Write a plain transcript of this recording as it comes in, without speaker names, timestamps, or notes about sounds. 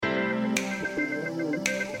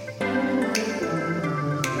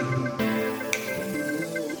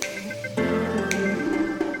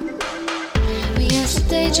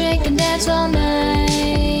we drink and dance all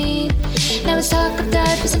night. Now let's talk of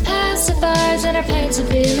diapers and pacifiers and our pints of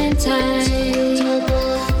feeling tight.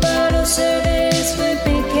 Bottle service with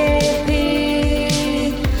BKP.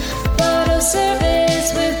 Bottle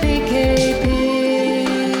service with BKP.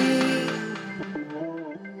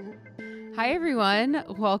 Hi everyone,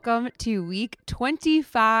 welcome to week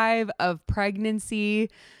 25 of pregnancy.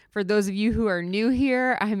 For those of you who are new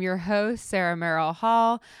here, I'm your host, Sarah Merrill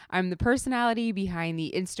Hall. I'm the personality behind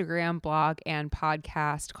the Instagram blog and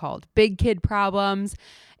podcast called Big Kid Problems,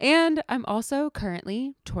 and I'm also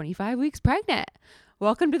currently 25 weeks pregnant.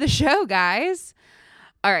 Welcome to the show, guys.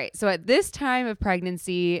 All right, so at this time of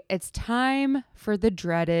pregnancy, it's time for the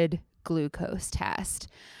dreaded glucose test.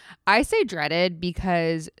 I say dreaded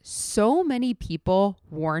because so many people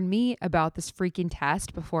warn me about this freaking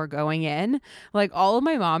test before going in. Like, all of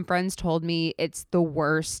my mom friends told me it's the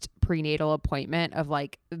worst prenatal appointment of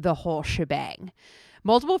like the whole shebang.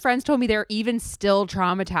 Multiple friends told me they're even still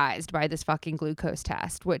traumatized by this fucking glucose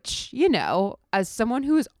test, which, you know, as someone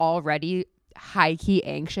who is already high-key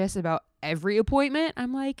anxious about every appointment,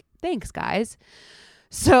 I'm like, thanks, guys.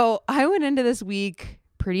 So I went into this week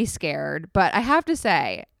pretty scared, but I have to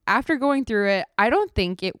say, after going through it, I don't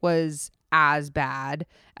think it was as bad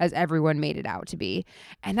as everyone made it out to be.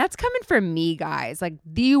 And that's coming from me, guys, like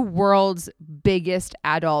the world's biggest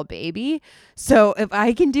adult baby. So if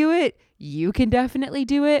I can do it, you can definitely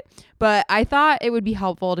do it. But I thought it would be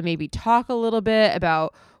helpful to maybe talk a little bit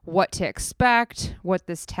about what to expect, what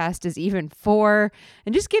this test is even for,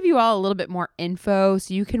 and just give you all a little bit more info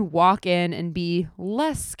so you can walk in and be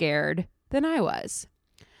less scared than I was.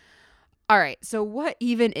 All right, so what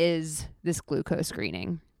even is this glucose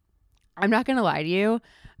screening? I'm not going to lie to you.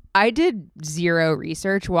 I did zero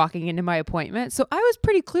research walking into my appointment, so I was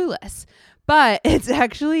pretty clueless. But it's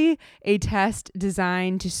actually a test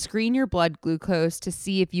designed to screen your blood glucose to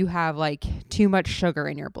see if you have like too much sugar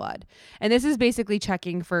in your blood. And this is basically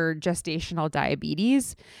checking for gestational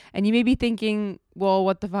diabetes. And you may be thinking, well,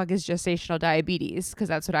 what the fuck is gestational diabetes? Because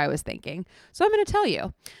that's what I was thinking. So I'm going to tell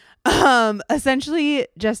you. Essentially,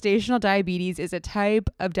 gestational diabetes is a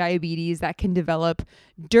type of diabetes that can develop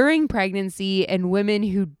during pregnancy in women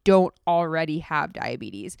who don't already have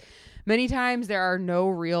diabetes. Many times there are no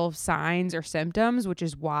real signs or symptoms, which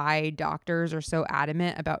is why doctors are so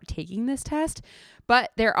adamant about taking this test.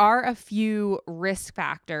 But there are a few risk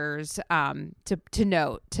factors to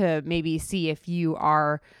note to maybe see if you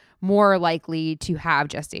are more likely to have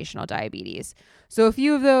gestational diabetes. So a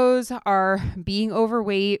few of those are being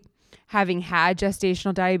overweight, having had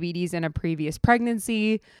gestational diabetes in a previous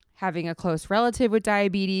pregnancy, having a close relative with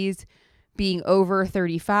diabetes, being over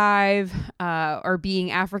 35, or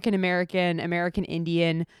being African American, American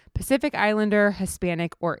Indian, Pacific Islander,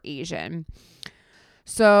 Hispanic, or Asian.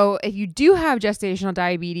 So if you do have gestational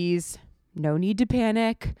diabetes, no need to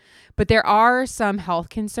panic, but there are some health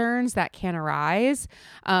concerns that can arise.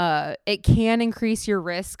 It can increase your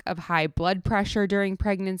risk of high blood pressure during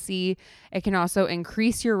pregnancy. It can also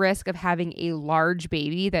increase your risk of having a large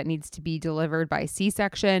baby that needs to be delivered by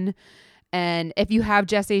C-section. And if you have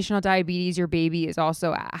gestational diabetes, your baby is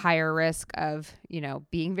also at higher risk of,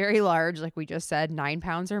 being very large, like we just said, 9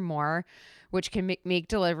 pounds or more, which can make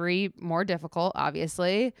delivery more difficult,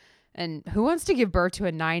 obviously. And who wants to give birth to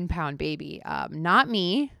a 9-pound baby? Not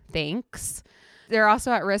me, thanks. They're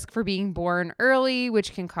also at risk for being born early,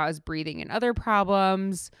 which can cause breathing and other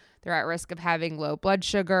problems. They're at risk of having low blood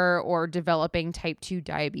sugar or developing type 2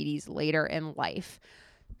 diabetes later in life.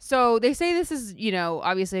 So they say this is,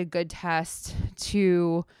 obviously a good test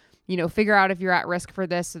to, figure out if you're at risk for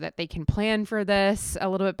this so that they can plan for this a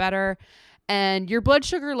little bit better. And your blood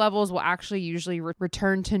sugar levels will actually usually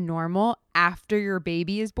return to normal after your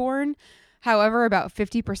baby is born. However, about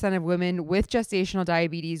 50% of women with gestational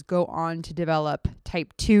diabetes go on to develop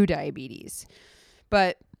type 2 diabetes.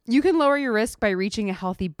 But you can lower your risk by reaching a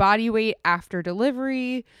healthy body weight after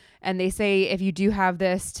delivery. And they say if you do have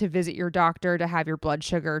this, to visit your doctor to have your blood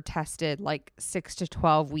sugar tested like 6 to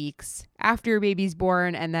 12 weeks after your baby's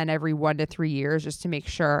born, and then every 1 to 3 years, just to make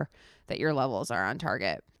sure that your levels are on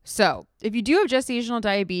target. So if you do have gestational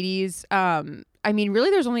diabetes, really,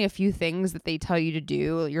 there's only a few things that they tell you to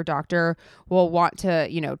do. Your doctor will want to,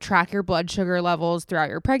 track your blood sugar levels throughout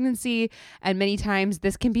your pregnancy. And many times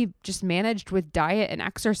this can be just managed with diet and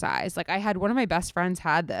exercise. Like, I had one of my best friends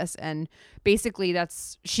had this, and basically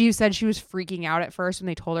she said she was freaking out at first when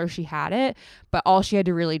they told her she had it, but all she had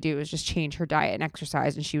to really do was just change her diet and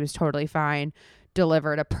exercise, and she was totally fine,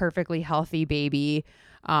 delivered a perfectly healthy baby.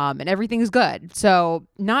 And everything's good. So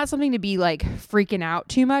not something to be like freaking out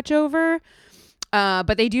too much over.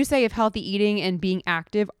 But they do say if healthy eating and being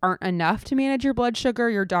active aren't enough to manage your blood sugar,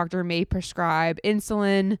 your doctor may prescribe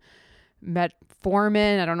insulin,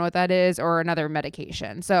 metformin, I don't know what that is, or another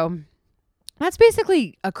medication. So that's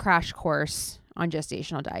basically a crash course on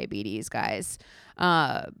gestational diabetes, guys.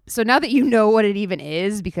 So now that you know what it even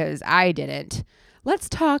is, because I didn't, let's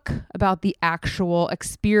talk about the actual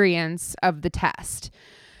experience of the test,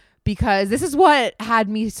 because this is what had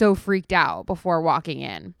me so freaked out before walking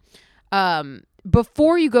in.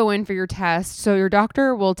 Before you go in for your test, so your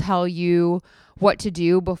doctor will tell you what to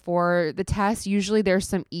do before the test. Usually there's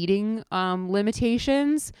some eating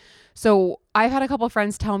limitations. So I've had a couple of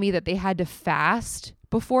friends tell me that they had to fast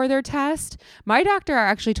before their test. My doctor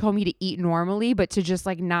actually told me to eat normally, but to just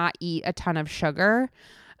like not eat a ton of sugar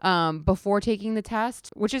before taking the test,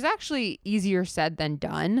 which is actually easier said than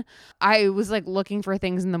done. I was like looking for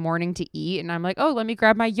things in the morning to eat, and I'm like, oh, let me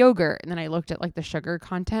grab my yogurt. And then I looked at like the sugar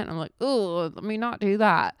content. I'm like, oh, let me not do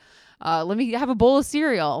that. Let me have a bowl of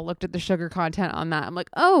cereal. Looked at the sugar content on that. I'm like,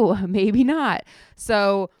 oh, maybe not.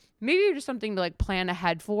 So maybe just something to like plan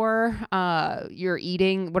ahead for. You're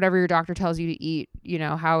eating whatever your doctor tells you to eat, you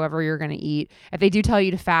know, however you're going to eat. If they do tell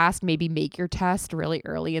you to fast, maybe make your test really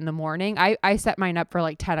early in the morning. I set mine up for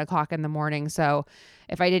like 10 o'clock in the morning. So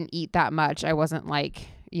if I didn't eat that much, I wasn't like,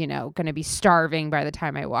 you know, going to be starving by the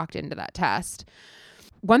time I walked into that test.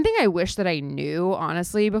 One thing I wish that I knew,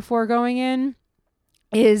 honestly, before going in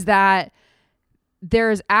is that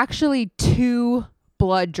there's actually 2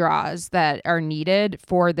 blood draws that are needed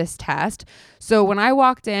for this test. So when I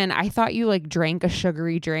walked in, I thought you like drank a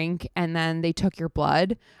sugary drink and then they took your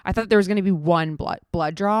blood. I thought there was going to be 1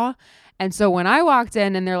 blood draw. And so when I walked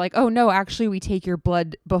in and they're like, oh no, actually we take your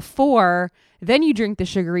blood before, then you drink the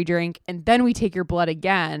sugary drink and then we take your blood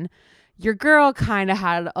again. Your girl kind of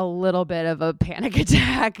had a little bit of a panic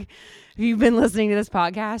attack. If you've been listening to this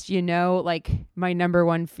podcast, you know, like my number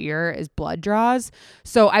one fear is blood draws.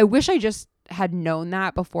 So I wish I just had known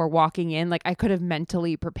that before walking in. Like I could have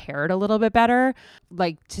mentally prepared a little bit better,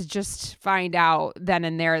 like to just find out then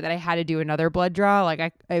and there that I had to do another blood draw.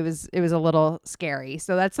 Like it was a little scary.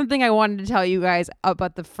 So that's something I wanted to tell you guys up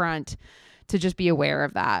at the front, to just be aware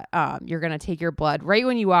of that. You're going to take your blood right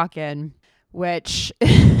when you walk in, which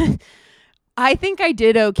I think I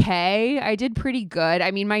did okay. I did pretty good.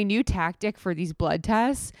 I mean, my new tactic for these blood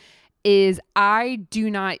tests is I do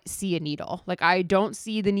not see a needle. Like I don't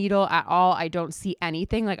see the needle at all. I don't see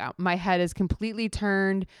anything. Like my head is completely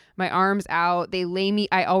turned, my arms out. They lay me.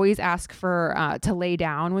 I always ask for to lay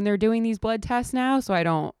down when they're doing these blood tests now, so I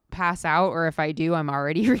don't pass out, or if I do, I'm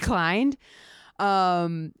already reclined.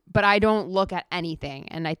 But I don't look at anything.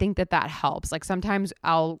 And I think that helps. Like sometimes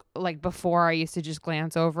I'll, like before I used to just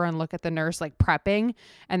glance over and look at the nurse like prepping,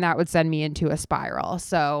 and that would send me into a spiral.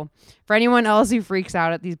 So for anyone else who freaks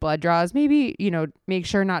out at these blood draws, maybe, you know, make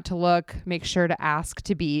sure not to look, make sure to ask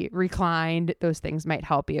to be reclined. Those things might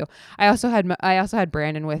help you. I also had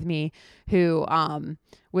Brandon with me who,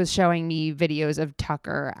 was showing me videos of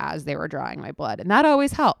Tucker as they were drawing my blood. And that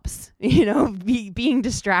always helps, you know, being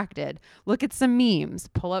distracted. Look at some memes,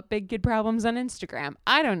 pull up Big Kid Problems on Instagram.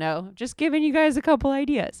 I don't know, just giving you guys a couple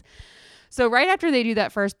ideas. So right after they do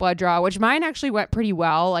that first blood draw, which mine actually went pretty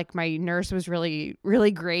well, like my nurse was really,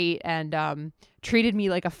 really great and treated me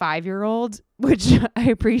like a 5-year-old, which I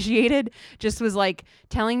appreciated. Just was like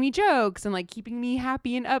telling me jokes and like keeping me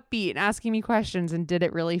happy and upbeat and asking me questions, and did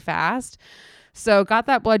it really fast. So got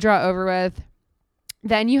that blood draw over with.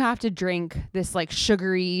 Then you have to drink this like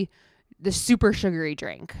sugary, the super sugary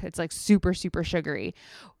drink. It's like super, super sugary.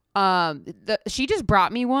 She just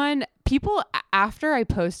brought me one. People, after I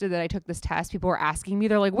posted that I took this test, people were asking me,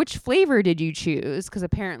 they're like, which flavor did you choose? Because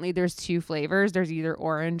apparently there's 2 flavors. There's either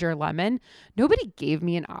orange or lemon. Nobody gave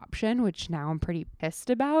me an option, which now I'm pretty pissed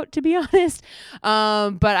about, to be honest.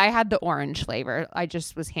 But I had the orange flavor. I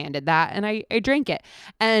just was handed that and I drank it.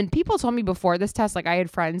 And people told me before this test, like I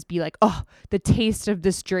had friends be like, oh, the taste of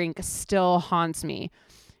this drink still haunts me.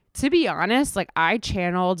 To be honest, like I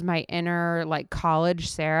channeled my inner like college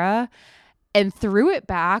Sarah and threw it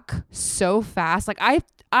back so fast. Like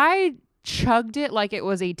I chugged it like it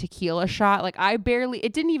was a tequila shot. Like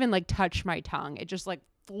it didn't even like touch my tongue. It just like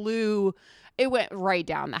flew. It went right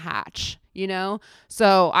down the hatch, you know?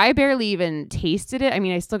 So I barely even tasted it. I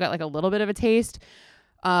mean, I still got like a little bit of a taste.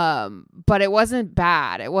 But it wasn't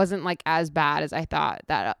bad. It wasn't like as bad as I thought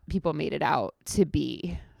that people made it out to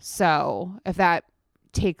be. So if that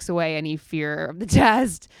takes away any fear of the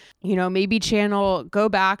test, you know, maybe channel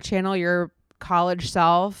your college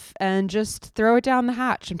self and just throw it down the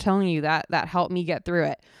hatch. I'm telling you that helped me get through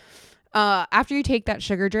it. After you take that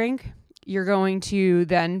sugar drink, You're going to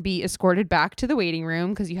then be escorted back to the waiting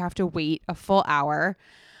room because you have to wait a full hour.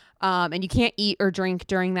 And you can't eat or drink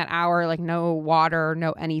during that hour, like no water,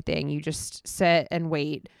 no anything. You just sit and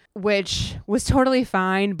wait, which was totally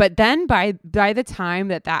fine. But then by the time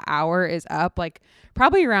that hour is up, like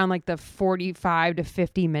probably around like the 45 to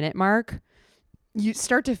 50 minute mark, you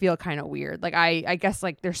start to feel kind of weird. Like I guess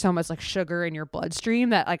like there's so much like sugar in your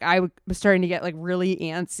bloodstream that like I was starting to get like really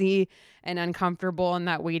antsy and uncomfortable in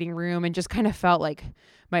that waiting room, and just kind of felt like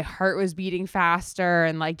my heart was beating faster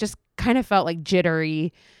and like just kind of felt like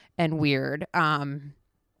jittery and weird.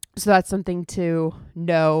 So that's something to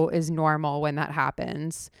know is normal when that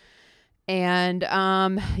happens. And,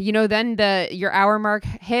 then your hour mark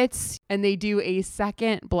hits and they do a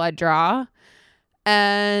second blood draw.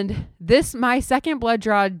 And my second blood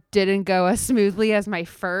draw didn't go as smoothly as my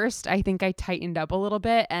first. I think I tightened up a little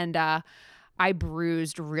bit and, I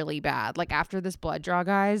bruised really bad. Like after this blood draw,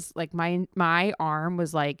 guys, like my arm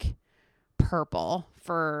was like purple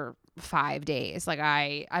for 5 days. Like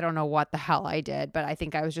I don't know what the hell I did, but I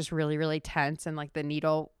think I was just really, really tense and like the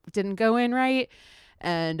needle didn't go in right.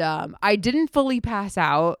 And I didn't fully pass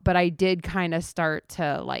out, but I did kind of start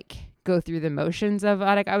to like go through the motions of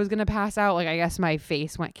like I was going to pass out. Like I guess my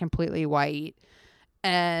face went completely white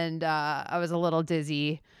and I was a little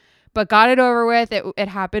dizzy, but got it over with. It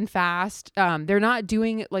happened fast. They're not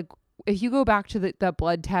doing like, if you go back to the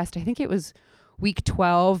blood test, I think it was week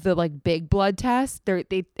 12, the like big blood test, I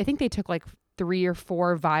think they took like 3 or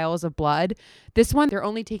 4 vials of blood. This one, they're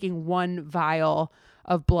only taking 1 vial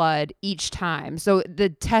of blood each time. So the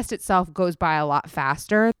test itself goes by a lot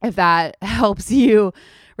faster, if that helps you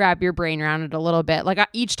wrap your brain around it a little bit. Like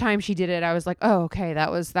each time she did it, I was like, oh, okay,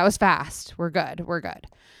 that was fast. We're good.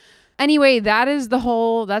 Anyway, that's the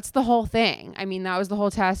whole thing. I mean, that was the whole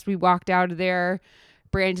test. We walked out of there.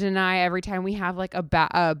 Brandon and I, every time we have like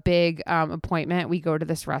a big appointment, we go to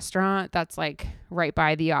this restaurant that's like right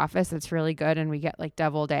by the office. It's really good. And we get like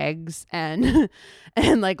deviled eggs and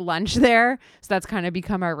like lunch there. So that's kind of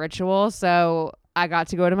become our ritual. So I got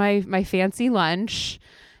to go to my fancy lunch,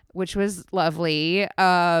 which was lovely.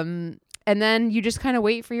 And then you just kind of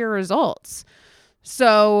wait for your results.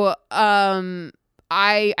 So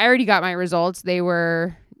I already got my results. They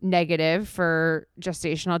were negative for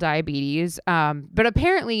gestational diabetes. But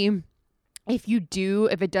apparently if you do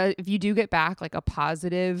get back like a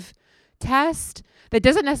positive test, that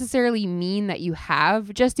doesn't necessarily mean that you have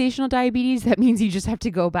gestational diabetes. That means you just have to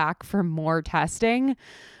go back for more testing,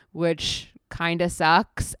 which kind of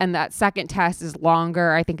sucks. And that second test is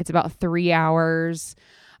longer. I think it's about 3 hours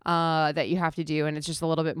that you have to do. And it's just a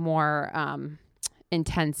little bit more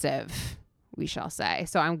intensive, we shall say.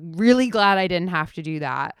 So I'm really glad I didn't have to do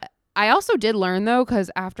that. I also did learn though, because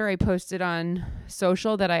after I posted on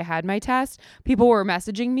social that I had my test, people were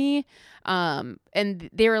messaging me and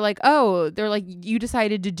they were like, you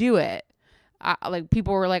decided to do it. Like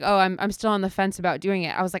people were like, oh, I'm still on the fence about doing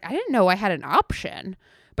it. I was like, I didn't know I had an option,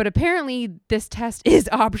 but apparently this test is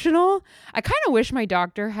optional. I kind of wish my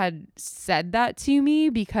doctor had said that to me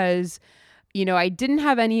because, I didn't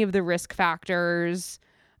have any of the risk factors.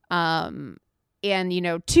 And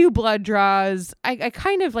 2 blood draws, I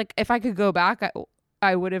kind of like, if I could go back,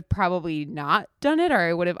 I would have probably not done it, or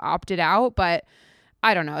I would have opted out, but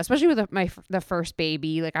I don't know, especially with the first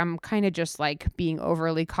baby, like I'm kind of just like being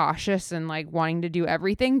overly cautious and like wanting to do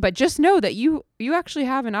everything, but just know that you actually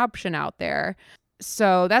have an option out there.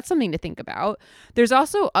 So that's something to think about. There's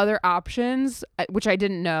also other options, which I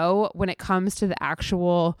didn't know, when it comes to the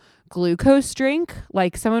actual glucose drink.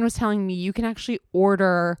 Like someone was telling me you can actually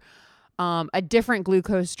order a different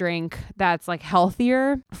glucose drink that's like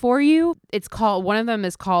healthier for you. One of them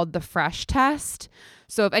is called the Fresh Test.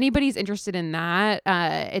 So if anybody's interested in that,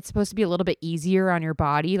 it's supposed to be a little bit easier on your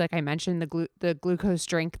body. Like I mentioned, the glucose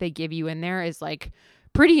drink they give you in there is like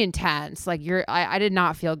pretty intense. Like I did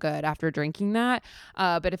not feel good after drinking that.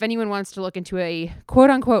 But if anyone wants to look into a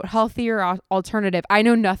quote unquote healthier alternative, I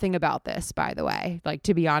know nothing about this, by the way. Like,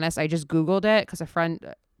 to be honest, I just Googled it because a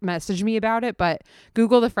friend messaged me about it, but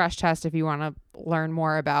Google the Fresh Test if you want to learn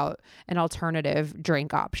more about an alternative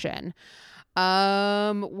drink option.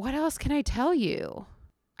 What else can I tell you?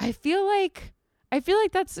 I feel like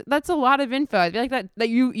that's a lot of info. I feel like that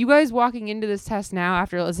you guys walking into this test now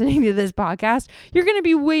after listening to this podcast, you're going to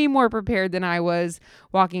be way more prepared than I was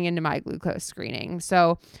walking into my glucose screening.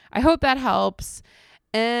 So I hope that helps.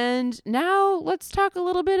 And now let's talk a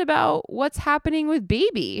little bit about what's happening with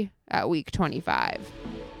baby at week 25.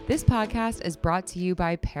 This podcast is brought to you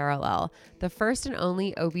by Parallel, the first and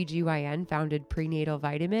only OBGYN founded prenatal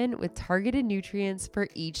vitamin with targeted nutrients for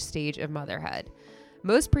each stage of motherhood.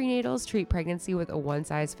 Most prenatals treat pregnancy with a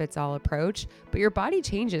one-size-fits-all approach, but your body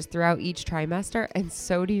changes throughout each trimester, and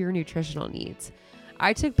so do your nutritional needs.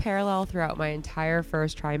 I took Parallel throughout my entire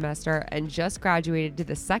first trimester and just graduated to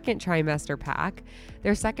the second trimester pack.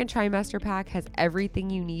 Their second trimester pack has everything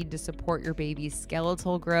you need to support your baby's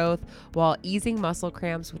skeletal growth while easing muscle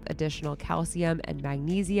cramps with additional calcium and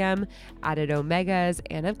magnesium, added omegas,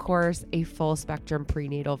 and of course, a full spectrum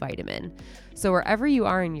prenatal vitamin. So wherever you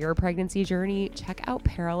are in your pregnancy journey, check out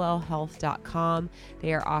parallelhealth.com.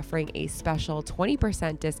 They are offering a special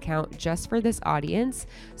 20% discount just for this audience.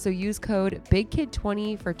 So use code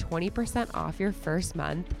BIGKID20 for 20% off your first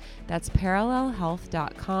month. That's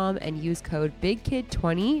parallelhealth.com and use code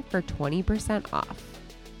BIGKID20 for 20% off.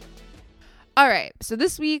 All right, so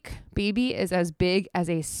this week, baby is as big as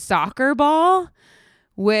a soccer ball,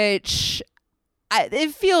 which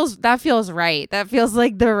that feels right. That feels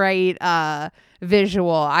like the right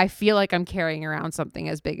visual. I feel like I'm carrying around something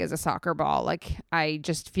as big as a soccer ball. Like I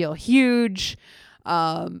just feel huge,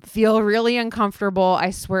 feel really uncomfortable.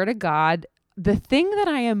 I swear to God, the thing that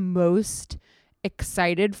I am most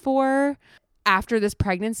excited for after this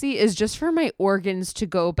pregnancy is just for my organs to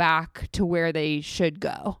go back to where they should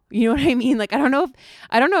go. You know what I mean? Like I don't know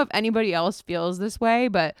if anybody else feels this way,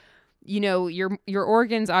 but you know, your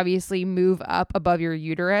organs obviously move up above your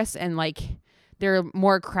uterus and like they're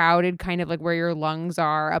more crowded, kind of like where your lungs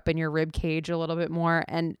are, up in your rib cage a little bit more.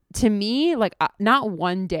 And to me, like not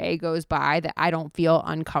one day goes by that I don't feel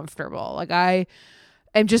uncomfortable. Like I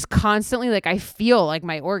am just constantly like, I feel like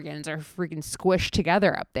my organs are freaking squished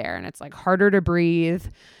together up there and it's like harder to breathe.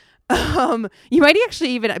 You might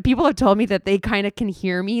actually even, people have told me that they kind of can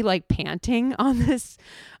hear me like panting on this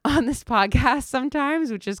podcast sometimes,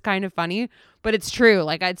 which is kind of funny, but it's true.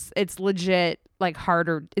 Like it's legit, like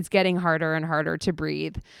harder. It's getting harder and harder to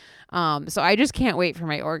breathe. So I just can't wait for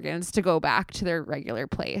my organs to go back to their regular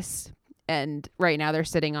place. And right now they're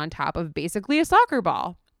sitting on top of basically a soccer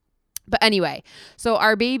ball. But anyway, so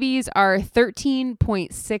our babies are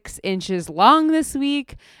 13.6 inches long this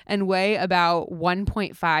week and weigh about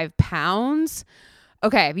 1.5 pounds.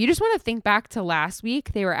 Okay, if you just want to think back to last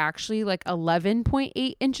week, they were actually like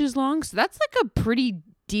 11.8 inches long. So that's like a pretty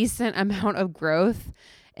decent amount of growth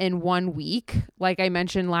in 1 week. Like I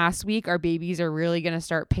mentioned last week, our babies are really going to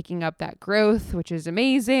start picking up that growth, which is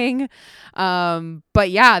amazing. But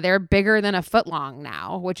yeah, they're bigger than a foot long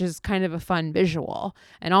now, which is kind of a fun visual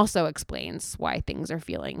and also explains why things are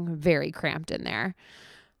feeling very cramped in there.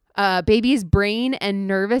 Baby's brain and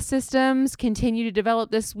nervous systems continue to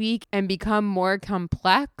develop this week and become more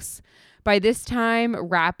complex. By this time,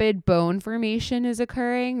 rapid bone formation is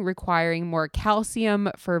occurring, requiring more calcium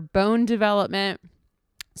for bone development.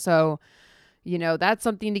 So, you know, that's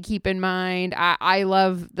something to keep in mind. I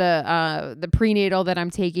love the prenatal that I'm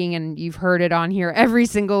taking, and you've heard it on here every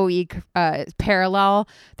single week. Parallel,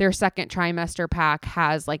 their second trimester pack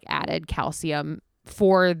has like added calcium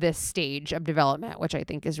for this stage of development, which I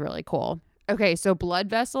think is really cool. Okay, so blood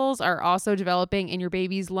vessels are also developing in your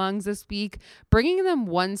baby's lungs this week, bringing them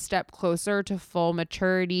one step closer to full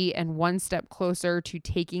maturity and one step closer to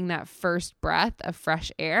taking that first breath of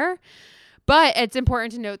fresh air. But it's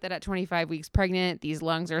important to note that at 25 weeks pregnant, these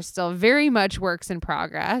lungs are still very much works in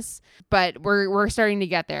progress, but we're starting to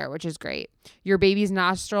get there, which is great. Your baby's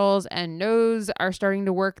nostrils and nose are starting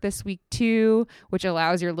to work this week too, which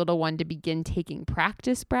allows your little one to begin taking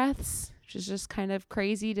practice breaths, which is just kind of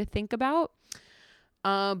crazy to think about.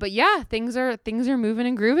 But yeah, things are moving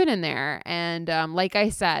and grooving in there. And like I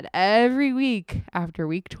said, every week after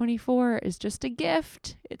week 24 is just a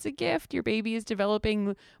gift. It's a gift. Your baby is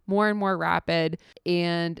developing more and more rapid,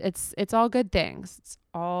 and it's all good things. It's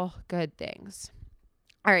all good things.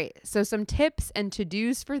 All right, so some tips and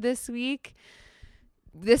to-dos for this week.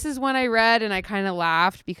 This is one I read and I kind of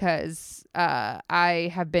laughed because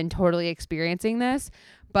I have been totally experiencing this.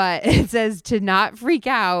 But it says to not freak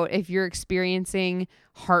out if you're experiencing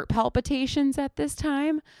heart palpitations at this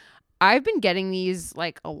time. I've been getting these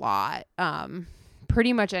like a lot.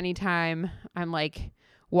 Pretty much anytime I'm like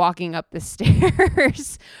walking up the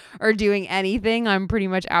stairs or doing anything, I'm pretty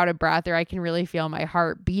much out of breath, or I can really feel my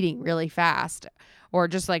heart beating really fast, or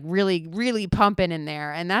just like really, really pumping in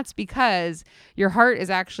there. And that's because your heart is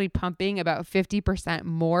actually pumping about 50%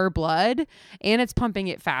 more blood, and it's pumping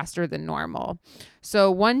it faster than normal. So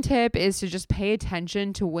one tip is to just pay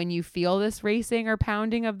attention to when you feel this racing or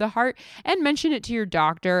pounding of the heart, and mention it to your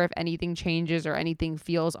doctor if anything changes or anything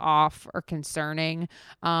feels off or concerning.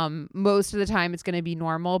 Most of the time it's going to be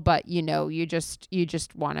normal, but you know, you just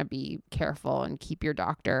want to be careful and keep your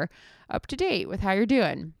doctor up to date with how you're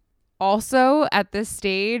doing. Also, at this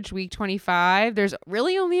stage, week 25, there's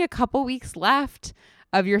really only a couple weeks left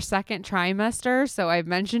of your second trimester. So I've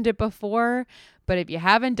mentioned it before, but if you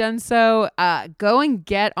haven't done so, go and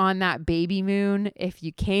get on that baby moon if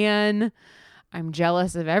you can. I'm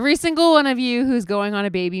jealous of every single one of you who's going on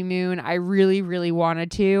a baby moon. I really, really wanted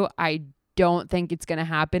to. I don't think it's going to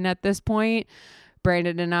happen at this point.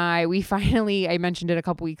 Brandon and I mentioned it a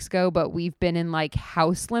couple weeks ago, but we've been in like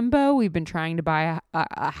house limbo. We've been trying to buy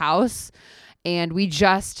a house, and we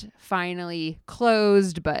just finally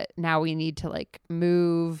closed, but now we need to like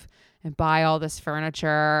move and buy all this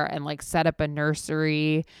furniture and like set up a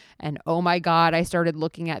nursery. And oh my God, I started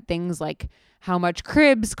looking at things like how much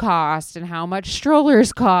cribs cost and how much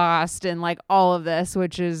strollers cost and like all of this,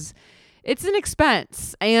 it's an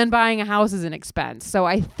expense, and buying a house is an expense. So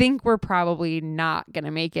I think we're probably not going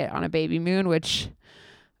to make it on a baby moon, which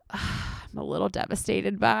I'm a little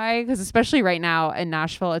devastated by, because especially right now in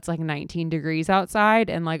Nashville, it's like 19 degrees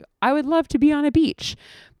outside, and like I would love to be on a beach,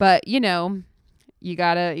 but you know, you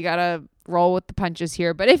gotta roll with the punches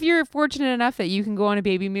here. But if you're fortunate enough that you can go on a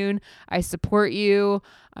baby moon, I support you.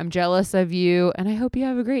 I'm jealous of you, and I hope you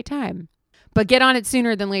have a great time. But get on it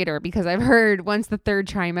sooner than later, because I've heard once the third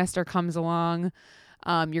trimester comes along,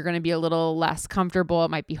 you're going to be a little less comfortable.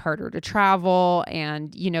 It might be harder to travel,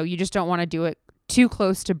 and you know, you just don't want to do it too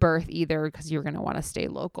close to birth either, because you're going to want to stay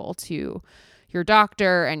local to your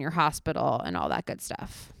doctor and your hospital and all that good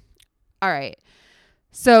stuff. All right.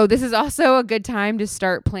 So this is also a good time to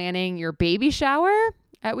start planning your baby shower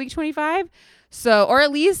at week 25. So, or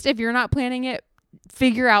at least if you're not planning it,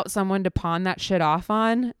 figure out someone to pawn that shit off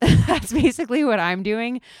on. That's basically what I'm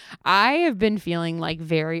doing. I have been feeling like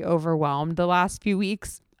very overwhelmed the last few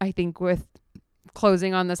weeks. I think with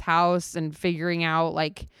closing on this house and figuring out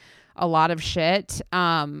like a lot of shit.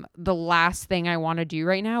 The last thing I want to do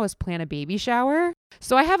right now is plan a baby shower.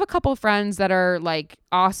 So I have a couple friends that are like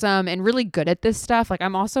awesome and really good at this stuff. Like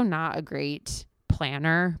I'm also not a great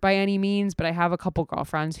planner by any means, but I have a couple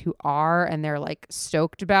girlfriends who are, and they're like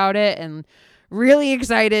stoked about it and really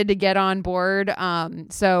excited to get on board.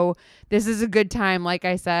 So this is a good time. Like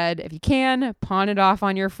I said, if you can, pawn it off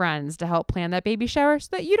on your friends to help plan that baby shower so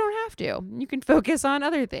that you don't have to. You can focus on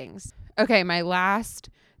other things. Okay, my last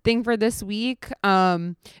thing for this week,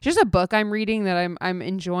 just a book I'm reading that I'm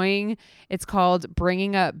enjoying. It's called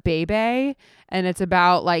Bringing Up Bebe, and it's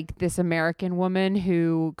about like this American woman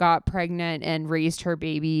who got pregnant and raised her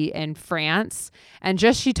baby in France, and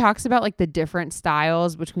just she talks about like the different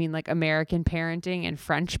styles between like American parenting and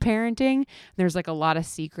French parenting. There's like a lot of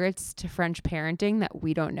secrets to French parenting that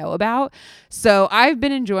we don't know about. So I've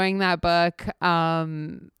been enjoying that book.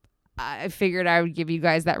 I figured I would give you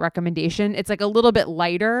guys that recommendation. It's like a little bit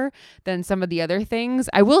lighter than some of the other things.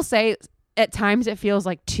 I will say at times it feels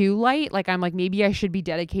like too light. Like I'm like, maybe I should be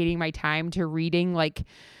dedicating my time to reading like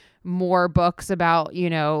more books about, you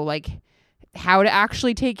know, like how to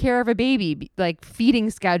actually take care of a baby, like feeding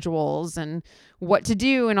schedules and what to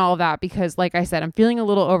do and all of that. Because like I said, I'm feeling a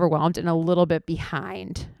little overwhelmed and a little bit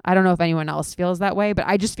behind. I don't know if anyone else feels that way, but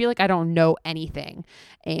I just feel like I don't know anything.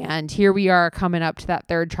 And here we are coming up to that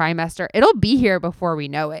third trimester. It'll be here before we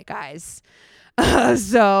know it, guys.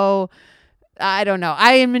 So I don't know.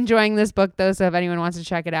 I am enjoying this book though. So if anyone wants to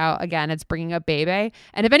check it out, again, it's Bringing Up Bebe.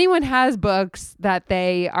 And if anyone has books that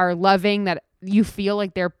they are loving, that you feel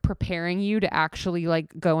like they're preparing you to actually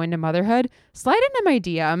like go into motherhood, slide into my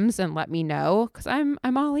DMs and let me know, because I'm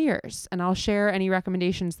all ears and I'll share any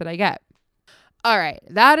recommendations that I get. All right,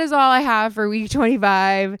 that is all I have for week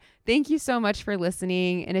 25. Thank you so much for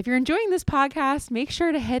listening. And if you're enjoying this podcast, make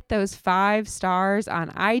sure to hit those 5 stars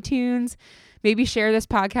on iTunes. Maybe share this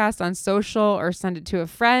podcast on social or send it to a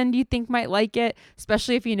friend you think might like it,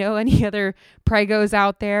 especially if you know any other pregos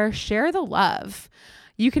out there. Share the love.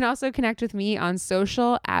 You can also connect with me on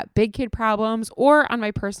social at Big Kid Problems or on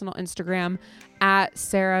my personal Instagram at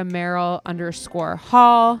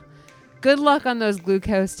SarahMerrill_Hall. Good luck on those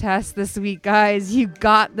glucose tests this week, guys. You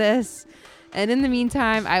got this. And in the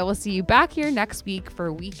meantime, I will see you back here next week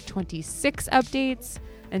for week 26 updates.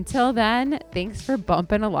 Until then, thanks for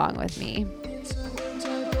bumping along with me.